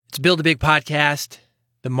Build a Big Podcast,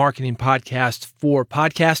 the marketing podcast for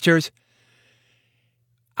podcasters.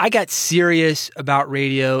 I got serious about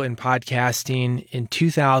radio and podcasting in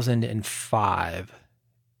 2005.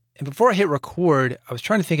 And before I hit record, I was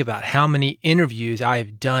trying to think about how many interviews I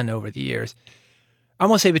have done over the years. I'm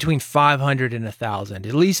going to say between 500 and 1,000.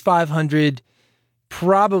 At least 500,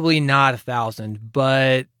 probably not 1,000,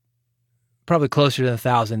 but probably closer to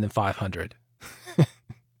 1,000 than 500.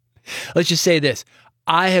 Let's just say this.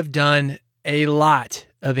 I have done a lot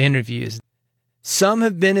of interviews. Some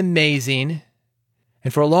have been amazing.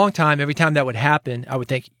 And for a long time, every time that would happen, I would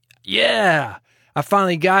think, yeah, I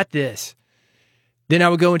finally got this. Then I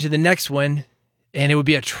would go into the next one and it would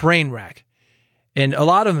be a train wreck. And a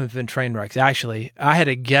lot of them have been train wrecks, actually. I had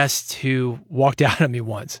a guest who walked out on me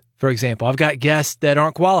once, for example. I've got guests that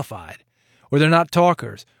aren't qualified, or they're not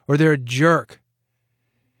talkers, or they're a jerk.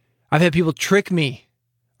 I've had people trick me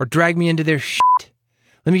or drag me into their shit.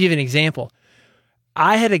 Let me give you an example.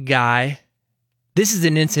 I had a guy, this is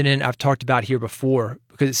an incident I've talked about here before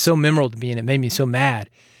because it's so memorable to me and it made me so mad.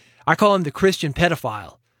 I call him the Christian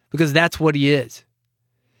pedophile because that's what he is.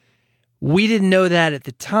 We didn't know that at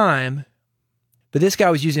the time, but this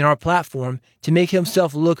guy was using our platform to make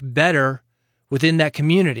himself look better within that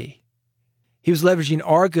community. He was leveraging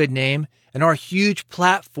our good name and our huge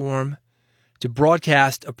platform to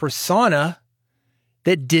broadcast a persona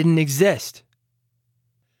that didn't exist.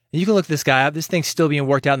 And you can look this guy up. This thing's still being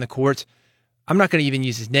worked out in the courts. I'm not going to even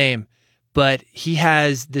use his name, but he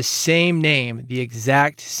has the same name, the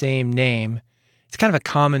exact same name. It's kind of a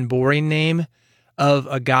common, boring name of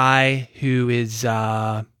a guy who is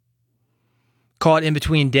caught in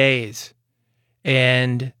between days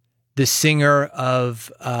and the singer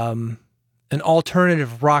of an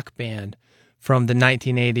alternative rock band from the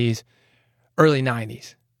 1980s, early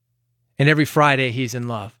 90s. And every Friday he's in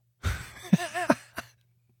love.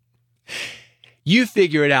 You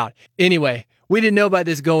figure it out. Anyway, we didn't know about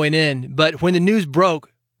this going in, but when the news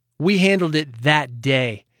broke, we handled it that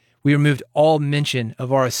day. We removed all mention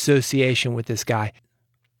of our association with this guy.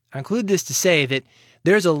 I include this to say that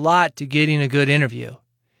there's a lot to getting a good interview.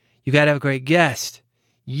 You got to have a great guest.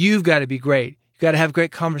 You've got to be great. You got to have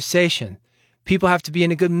great conversation. People have to be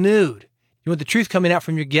in a good mood. You want the truth coming out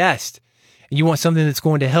from your guest, and you want something that's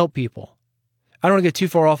going to help people. I don't want to get too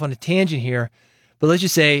far off on a tangent here, but let's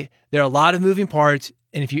just say there are a lot of moving parts,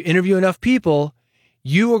 and if you interview enough people,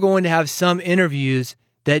 you are going to have some interviews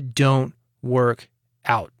that don't work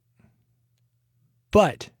out.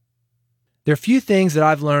 But there are a few things that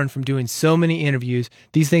I've learned from doing so many interviews.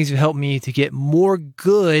 These things have helped me to get more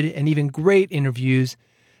good and even great interviews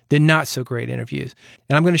than not so great interviews.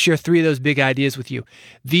 And I'm going to share 3 of those big ideas with you.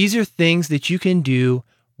 These are things that you can do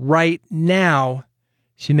right now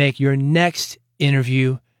to make your next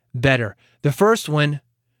interview better. The first one,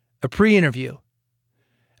 a pre-interview.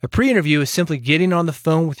 A pre-interview is simply getting on the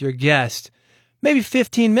phone with your guest, maybe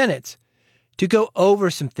 15 minutes, to go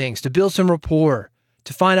over some things, to build some rapport,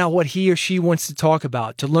 to find out what he or she wants to talk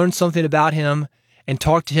about, to learn something about him and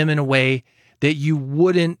talk to him in a way that you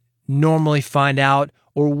wouldn't normally find out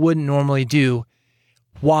or wouldn't normally do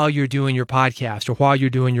while you're doing your podcast or while you're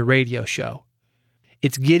doing your radio show.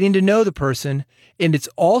 It's getting to know the person, and it's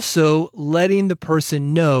also letting the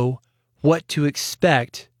person know what to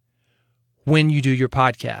expect when you do your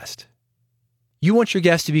podcast. You want your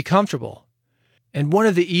guests to be comfortable. And one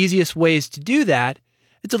of the easiest ways to do that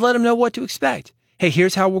is to let them know what to expect. Hey,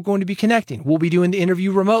 here's how we're going to be connecting. We'll be doing the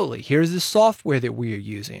interview remotely. Here's the software that we are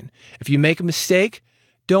using. If you make a mistake,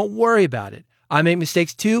 don't worry about it. I make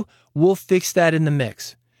mistakes too. We'll fix that in the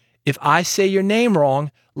mix. If I say your name wrong,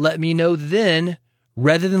 let me know then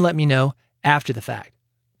rather than let me know after the fact.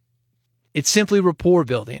 It's simply rapport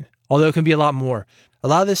building, although it can be a lot more. A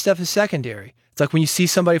lot of this stuff is secondary. It's like when you see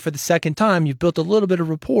somebody for the second time, you've built a little bit of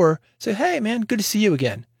rapport. Say, hey, man, good to see you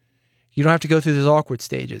again. You don't have to go through those awkward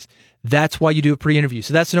stages. That's why you do a pre-interview.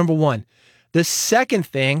 So that's number one. The second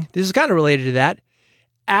thing, this is kind of related to that,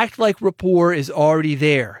 act like rapport is already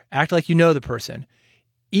there. Act like you know the person.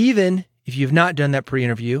 Even if you've not done that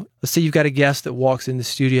pre-interview, let's say you've got a guest that walks in the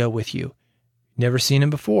studio with you. Never seen him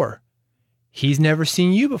before. He's never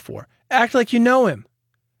seen you before. Act like you know him.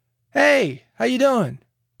 Hey, how you doing?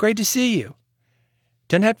 Great to see you.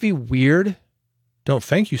 Doesn't have to be weird. Don't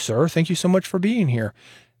thank you, sir. Thank you so much for being here.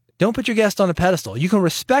 Don't put your guest on a pedestal. You can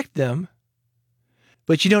respect them,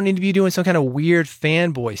 but you don't need to be doing some kind of weird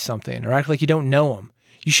fanboy something or act like you don't know them.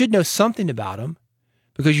 You should know something about them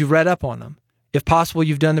because you've read up on them. If possible,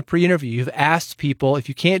 you've done the pre-interview. You've asked people, if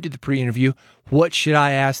you can't do the pre-interview, what should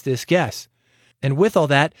I ask this guest? And with all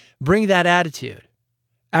that, bring that attitude.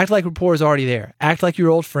 Act like rapport is already there. Act like you're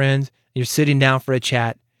old friends and you're sitting down for a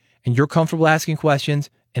chat and you're comfortable asking questions,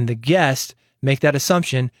 and the guest make that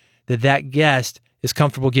assumption that that guest is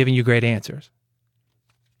comfortable giving you great answers.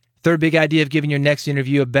 Third big idea of giving your next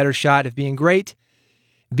interview a better shot of being great: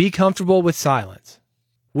 be comfortable with silence.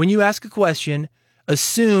 When you ask a question,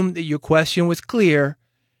 assume that your question was clear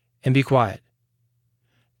and be quiet.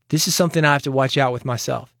 This is something I have to watch out with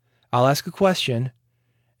myself. I'll ask a question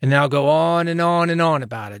and then I'll go on and on and on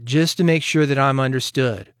about it just to make sure that I'm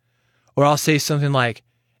understood. Or I'll say something like,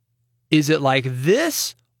 is it like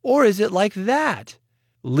this or is it like that?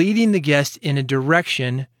 Leading the guest in a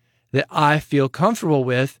direction that I feel comfortable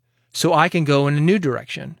with so I can go in a new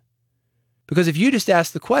direction. Because if you just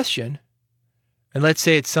ask the question, and let's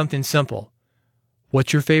say it's something simple,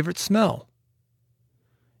 what's your favorite smell?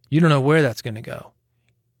 You don't know where that's going to go.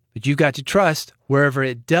 But you've got to trust wherever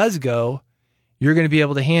it does go, you're going to be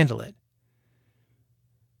able to handle it.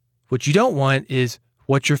 What you don't want is,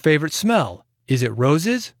 what's your favorite smell? Is it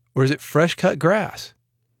roses or is it fresh cut grass?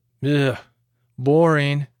 Ugh,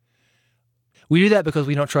 boring. We do that because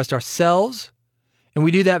we don't trust ourselves, and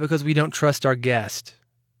we do that because we don't trust our guest.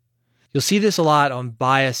 You'll see this a lot on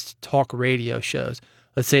biased talk radio shows.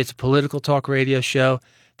 Let's say it's a political talk radio show.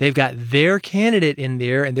 They've got their candidate in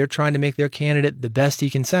there, and they're trying to make their candidate the best he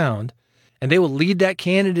can sound. And they will lead that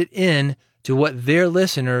candidate in to what their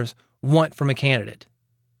listeners want from a candidate.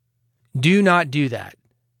 Do not do that.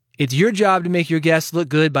 It's your job to make your guests look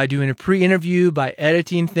good by doing a pre-interview, by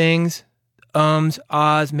editing things,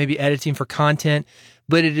 ahs, maybe editing for content.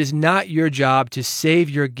 But it is not your job to save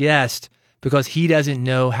your guest because he doesn't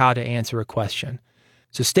know how to answer a question.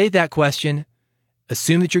 So state that question,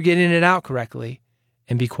 assume that you're getting it out correctly,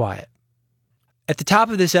 and be quiet. At the top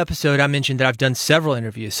of this episode, I mentioned that I've done several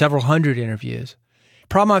interviews, several hundred interviews. A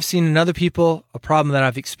problem I've seen in other people, a problem that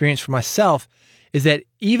I've experienced for myself, is that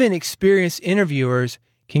even experienced interviewers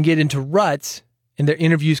can get into ruts and their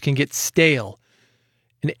interviews can get stale.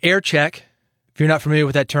 An air check, if you're not familiar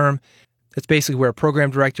with that term, that's basically where a program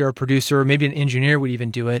director or producer, or maybe an engineer would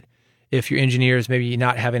even do it. If your engineer is maybe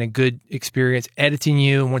not having a good experience editing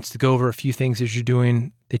you and wants to go over a few things that you're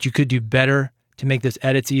doing that you could do better to make those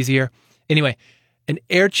edits easier. Anyway, an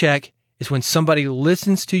air check is when somebody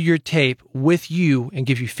listens to your tape with you and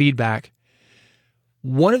gives you feedback.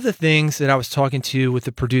 One of the things that I was talking to with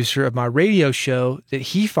the producer of my radio show that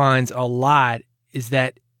he finds a lot is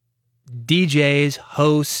that DJs,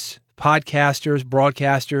 hosts, podcasters,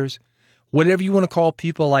 broadcasters, whatever you want to call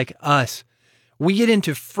people like us, we get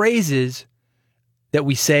into phrases that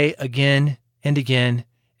we say again and again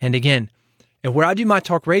and again. And where I do my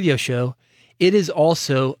talk radio show, it is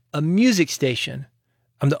also a music station.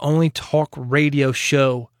 I'm the only talk radio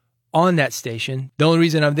show on that station. The only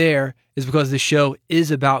reason I'm there is because the show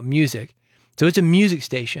is about music. So it's a music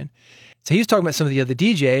station. So he was talking about some of the other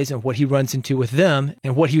DJs and what he runs into with them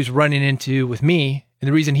and what he was running into with me. And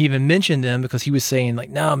the reason he even mentioned them, because he was saying like,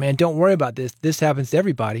 no, man, don't worry about this. This happens to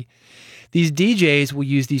everybody. These DJs will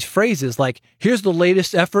use these phrases like, here's the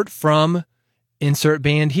latest effort from insert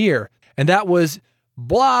band here. And that was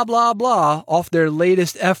blah, blah, blah off their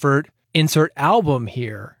latest effort, insert album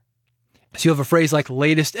here. So you have a phrase like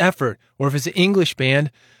latest effort, or if it's an English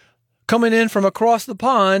band, coming in from across the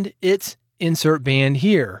pond, it's insert band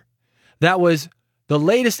here. That was the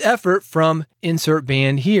latest effort from insert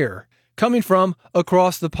band here, coming from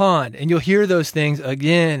across the pond. And you'll hear those things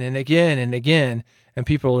again and again and again. And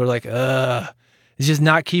people are like, it's just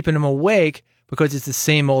not keeping them awake because it's the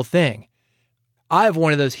same old thing. I have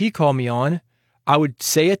one of those he called me on. I would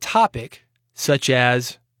say a topic such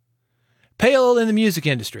as pale in the music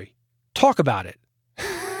industry. Talk about it.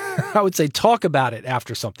 I would say talk about it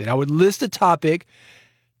after something. I would list a topic,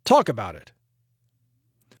 talk about it.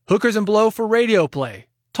 Hookers and blow for radio play.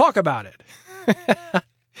 Talk about it.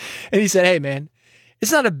 And he said, hey man,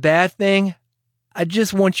 it's not a bad thing. I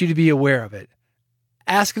just want you to be aware of it.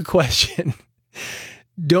 Ask a question.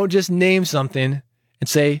 Don't just name something and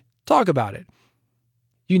say, talk about it.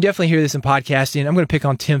 You can definitely hear this in podcasting. I'm going to pick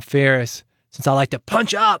on Tim Ferriss since I like to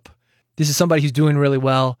punch up. This is somebody who's doing really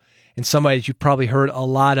well and somebody that you've probably heard a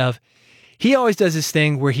lot of. He always does this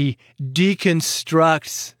thing where he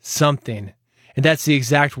deconstructs something. And that's the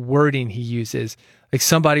exact wording he uses. Like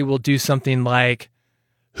somebody will do something like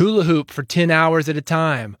hula hoop for 10 hours at a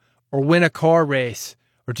time, or win a car race,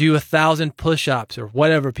 or do 1,000 push-ups, or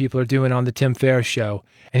whatever people are doing on the Tim Ferriss show.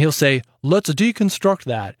 And he'll say, let's deconstruct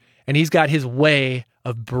that. And he's got his way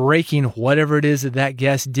of breaking whatever it is that that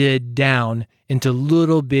guest did down into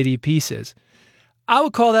little bitty pieces. I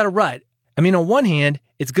would call that a rut. I mean, on one hand,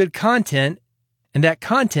 it's good content, and that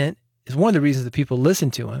content is one of the reasons that people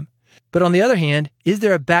listen to him. But on the other hand, is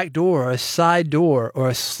there a back door or a side door or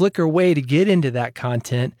a slicker way to get into that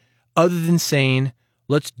content other than saying,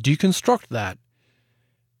 let's deconstruct that.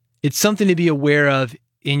 It's something to be aware of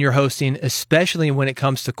in your hosting, especially when it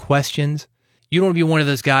comes to questions. You don't want to be one of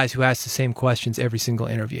those guys who asks the same questions every single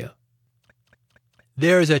interview.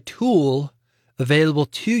 There is a tool available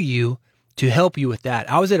to you to help you with that.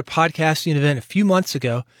 I was at a podcasting event a few months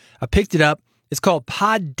ago. I picked it up. It's called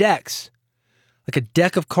Poddex, like a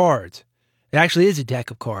deck of cards. It actually is a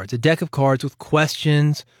deck of cards with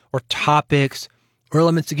questions or topics or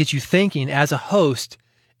elements to get you thinking as a host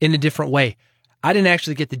in a different way. I didn't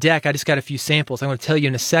actually get the deck. I just got a few samples. I'm going to tell you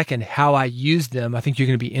in a second how I used them. I think you're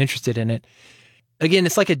going to be interested in it. Again,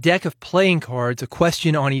 it's like a deck of playing cards, a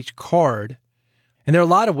question on each card. And there are a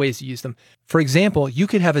lot of ways to use them. For example, you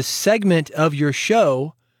could have a segment of your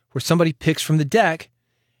show where somebody picks from the deck,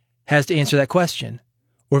 has to answer that question.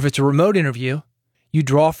 Or if it's a remote interview, you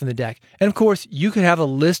draw from the deck. And of course, you could have a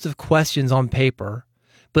list of questions on paper.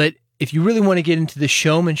 But if you really want to get into the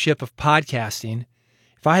showmanship of podcasting,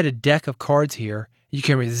 if I had a deck of cards here, you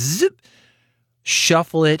can zip,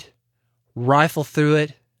 shuffle it, rifle through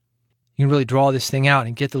it. You can really draw this thing out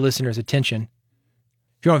and get the listener's attention.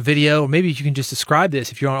 If you're on video, or maybe you can just describe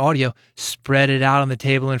this. If you're on audio, spread it out on the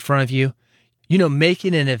table in front of you. Make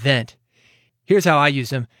it an event. Here's how I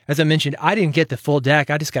use them. As I mentioned, I didn't get the full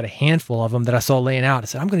deck. I just got a handful of them that I saw laying out. I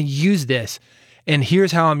said, I'm going to use this. And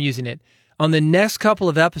here's how I'm using it. On the next couple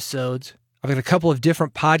of episodes, I've got a couple of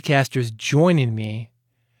different podcasters joining me.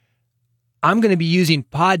 I'm going to be using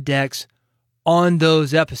Poddex on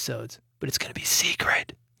those episodes, but it's going to be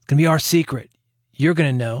secret. It's going to be our secret. You're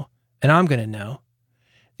going to know, and I'm going to know.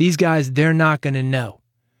 These guys, they're not going to know,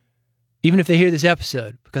 even if they hear this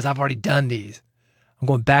episode, because I've already done these. I'm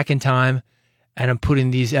going back in time, and I'm putting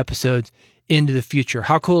these episodes into the future.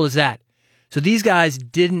 How cool is that? So these guys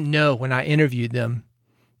didn't know when I interviewed them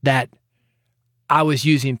that I was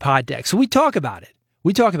using Poddex. So we talk about it.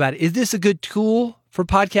 Is this a good tool for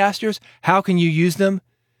podcasters? How can you use them?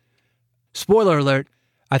 Spoiler alert,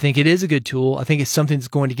 I think it is a good tool. I think it's something that's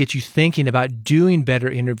going to get you thinking about doing better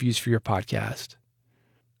interviews for your podcast.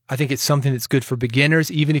 I think it's something that's good for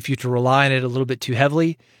beginners, even if you have to rely on it a little bit too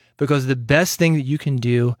heavily, because the best thing that you can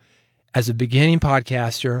do as a beginning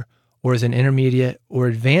podcaster or as an intermediate or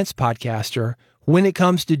advanced podcaster when it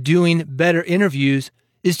comes to doing better interviews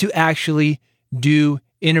is to actually do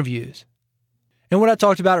interviews. And what I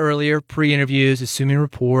talked about earlier, pre-interviews, assuming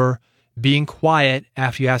rapport, being quiet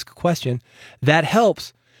after you ask a question, that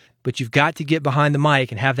helps, but you've got to get behind the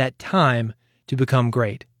mic and have that time to become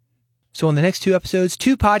great. So in the next 2 episodes,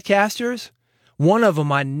 2 podcasters, one of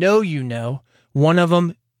them I know you know, one of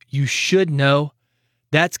them you should know.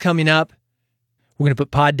 That's coming up. We're going to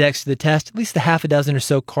put Poddex to the test, at least the half a dozen or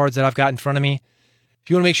so cards that I've got in front of me. If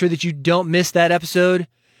you want to make sure that you don't miss that episode,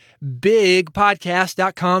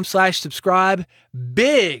 bigpodcast.com/subscribe,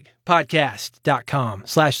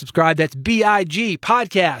 bigpodcast.com/subscribe. That's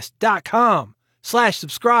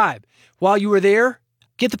bigpodcast.com/subscribe. While you are there,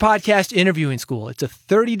 get the Podcast Interviewing School. It's a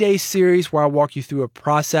 30-day series where I walk you through a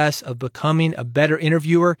process of becoming a better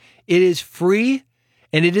interviewer. It is free,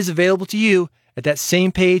 and it is available to you at that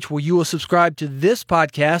same page where you will subscribe to this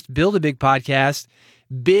podcast, Build a Big Podcast,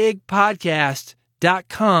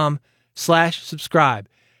 bigpodcast.com/subscribe.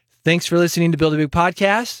 Thanks for listening to Build a Big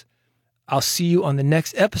Podcast. I'll see you on the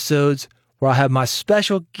next episodes where I'll have my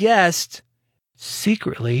special guest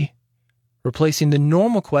secretly replacing the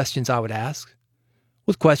normal questions I would ask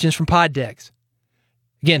with questions from Poddex.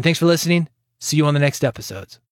 Again, thanks for listening. See you on the next episodes.